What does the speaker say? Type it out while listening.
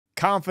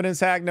Confidence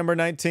hack number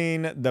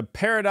 19, the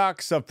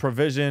paradox of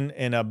provision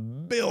in a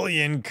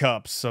billion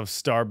cups of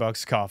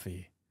Starbucks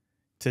coffee.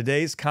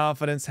 Today's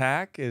confidence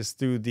hack is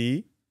through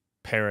the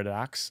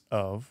paradox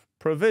of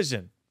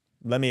provision.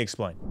 Let me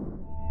explain.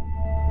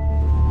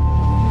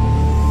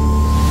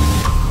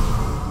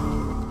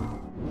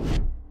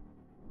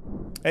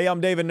 Hey,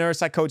 I'm David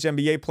Nurse. I coach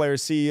NBA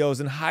players, CEOs,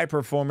 and high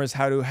performers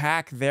how to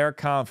hack their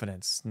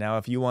confidence. Now,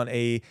 if you want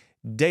a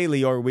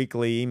daily or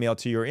weekly email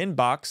to your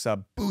inbox,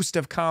 a boost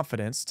of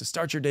confidence to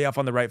start your day off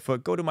on the right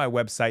foot, go to my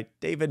website,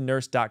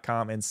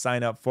 davidnurse.com, and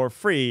sign up for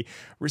free.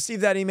 Receive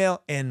that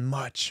email and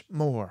much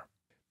more.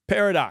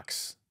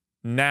 Paradox,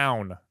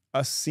 noun,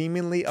 a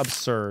seemingly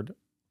absurd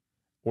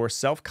or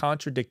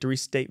self-contradictory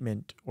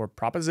statement or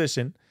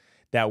proposition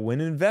that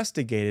when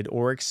investigated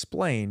or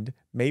explained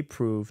may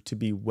prove to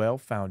be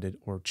well-founded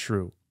or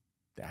true.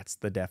 That's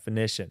the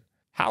definition.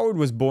 Howard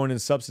was born in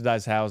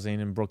subsidized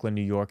housing in Brooklyn,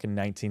 New York in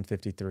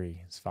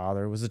 1953. His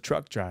father was a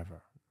truck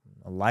driver.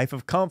 A life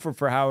of comfort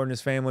for Howard and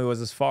his family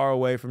was as far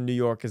away from New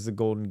York as the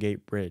Golden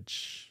Gate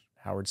Bridge.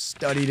 Howard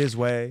studied his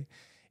way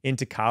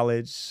into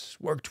college,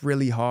 worked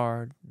really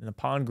hard, and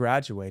upon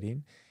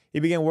graduating, he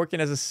began working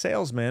as a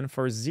salesman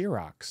for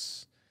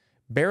Xerox.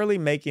 Barely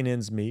making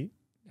ends meet,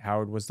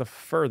 Howard was the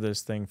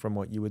furthest thing from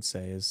what you would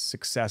say is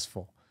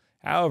successful.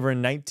 However,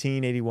 in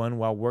 1981,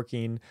 while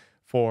working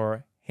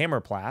for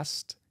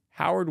Hammerplast,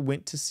 Howard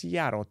went to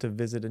Seattle to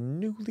visit a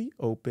newly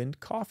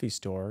opened coffee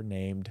store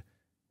named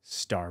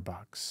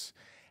Starbucks.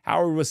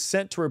 Howard was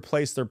sent to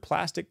replace their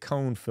plastic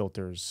cone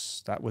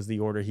filters. That was the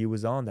order he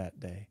was on that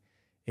day.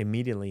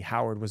 Immediately,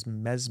 Howard was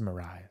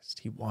mesmerized.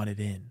 He wanted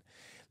in.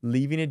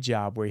 Leaving a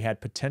job where he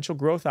had potential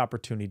growth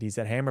opportunities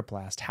at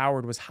Hammerplast,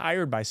 Howard was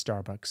hired by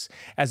Starbucks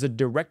as a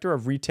director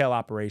of retail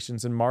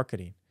operations and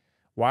marketing.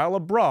 While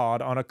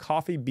abroad on a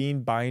coffee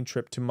bean buying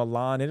trip to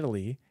Milan,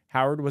 Italy,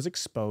 Howard was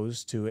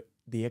exposed to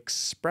the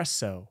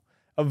espresso,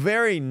 a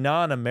very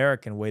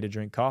non-American way to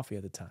drink coffee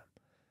at the time.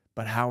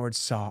 But Howard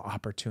saw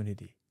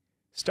opportunity.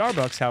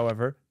 Starbucks,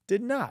 however,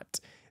 did not.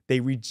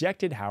 They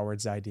rejected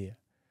Howard's idea.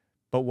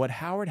 But what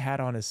Howard had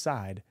on his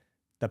side,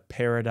 the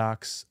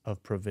paradox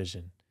of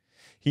provision.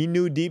 He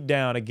knew deep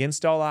down,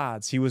 against all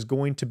odds, he was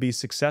going to be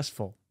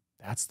successful.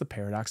 That's the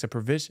paradox of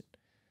provision.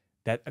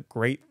 That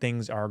great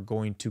things are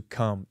going to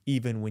come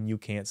even when you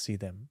can't see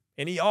them.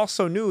 And he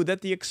also knew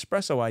that the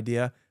espresso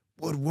idea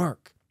would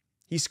work.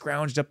 He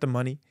scrounged up the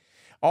money,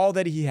 all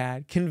that he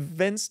had,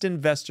 convinced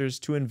investors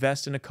to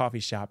invest in a coffee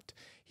shop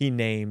he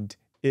named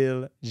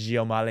Il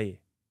Giomale,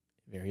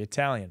 very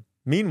Italian.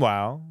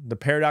 Meanwhile, the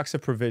paradox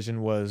of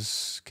provision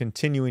was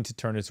continuing to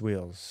turn its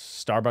wheels.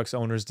 Starbucks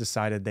owners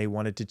decided they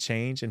wanted to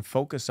change and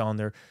focus on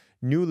their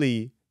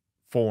newly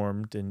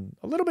formed and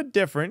a little bit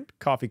different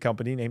coffee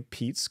company named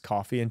Peet's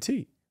Coffee and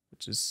Tea,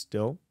 which is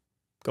still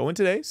going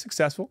today,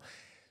 successful.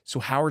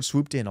 So Howard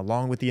swooped in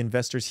along with the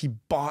investors. He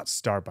bought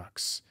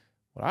Starbucks.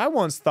 What I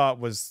once thought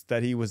was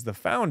that he was the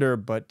founder,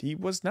 but he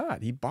was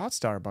not. He bought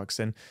Starbucks.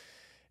 And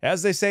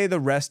as they say,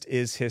 the rest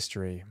is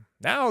history.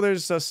 Now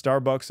there's a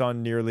Starbucks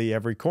on nearly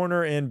every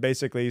corner and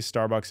basically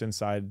Starbucks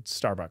inside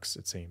Starbucks,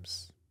 it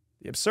seems.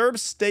 The absurd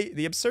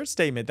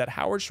statement that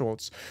Howard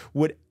Schultz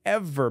would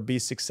ever be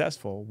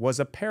successful was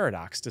a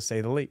paradox, to say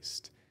the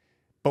least.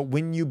 But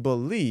when you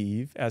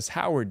believe, as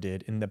Howard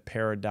did, in the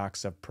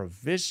paradox of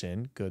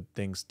provision, good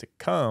things to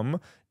come,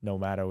 no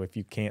matter if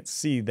you can't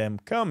see them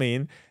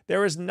coming,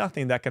 there is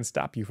nothing that can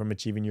stop you from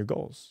achieving your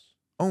goals.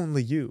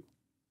 Only you.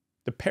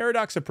 The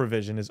paradox of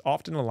provision is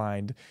often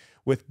aligned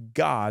with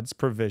God's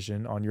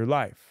provision on your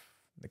life.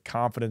 The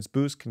confidence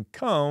boost can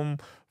come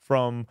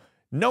from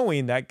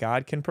knowing that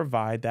God can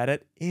provide that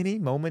at any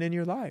moment in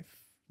your life.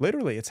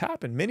 Literally, it's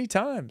happened many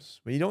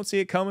times. When you don't see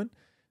it coming,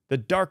 the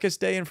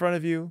darkest day in front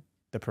of you,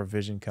 the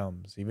provision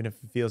comes. Even if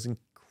it feels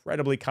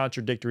incredibly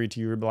contradictory to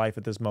your life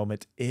at this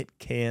moment, it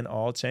can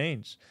all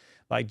change.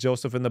 Like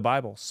Joesph in the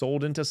Bible,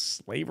 sold into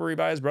slavery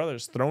by his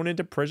brothers, thrown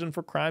into prison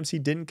for crimes he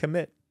didn't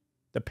commit.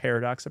 The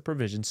paradox of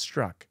provision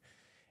struck,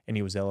 and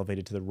he was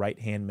elevated to the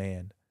right-hand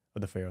man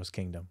of the Pharaoh's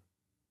kingdom.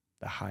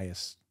 The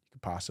highest you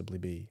could possibly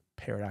be.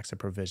 Paradox of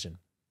provision.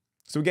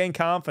 So gain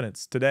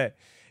confidence today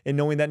in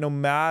knowing that no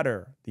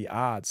matter the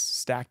odds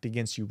stacked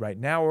against you right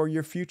now or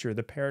your future,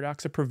 the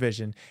paradox of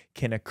provision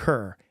can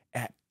occur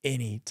at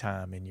any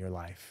time in your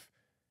life.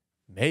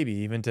 Maybe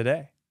even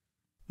today.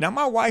 Now,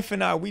 my wife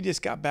and I, we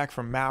just got back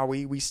from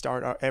Maui. We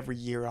start every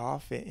year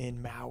off in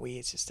Maui.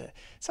 It's just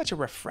such a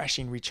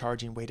refreshing,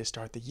 recharging way to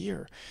start the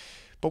year.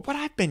 But what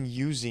I've been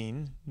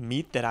using,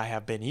 meat that I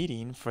have been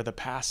eating for the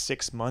past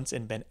 6 months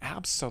and been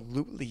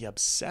absolutely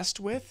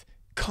obsessed with,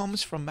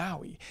 comes from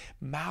Maui.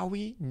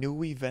 Maui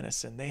Nui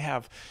venison. They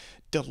have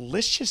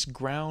delicious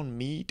ground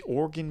meat,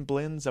 organ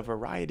blends, a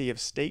variety of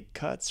steak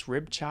cuts,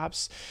 rib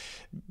chops,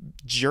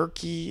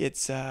 jerky.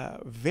 It's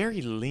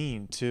very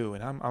lean too,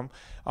 and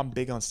I'm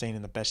big on staying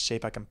in the best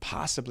shape I can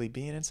possibly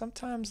be in. And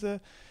sometimes the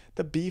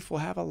beef will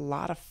have a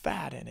lot of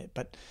fat in it,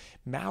 but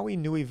Maui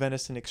Nui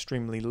venison,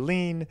 extremely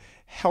lean,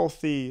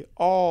 healthy,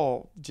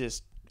 all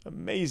just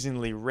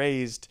amazingly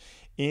raised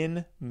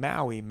in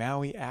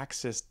Maui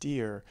access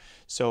deer.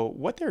 So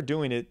what they're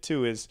doing it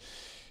too is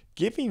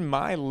giving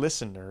my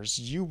listeners,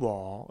 you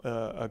all,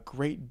 a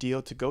great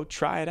deal to go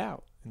try it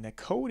out. And the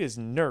code is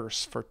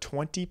NURSE for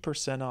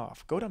 20%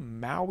 off. Go to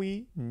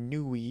Maui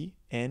Nui,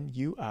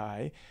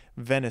 N-U-I,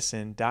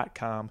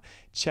 venison.com.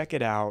 Check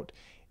it out.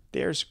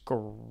 There's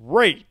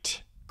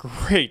great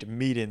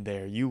meat in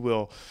there.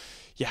 You'll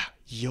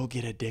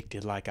get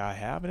addicted like I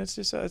have. And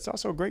it's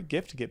also a great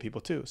gift to get people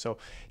too. So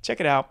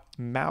check it out,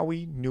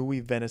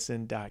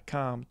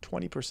 MauiNuiVenison.com,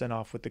 20%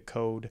 off with the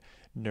code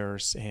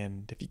NURSE.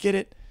 And if you get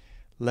it,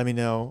 let me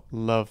know.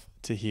 Love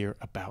to hear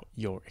about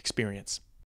your experience.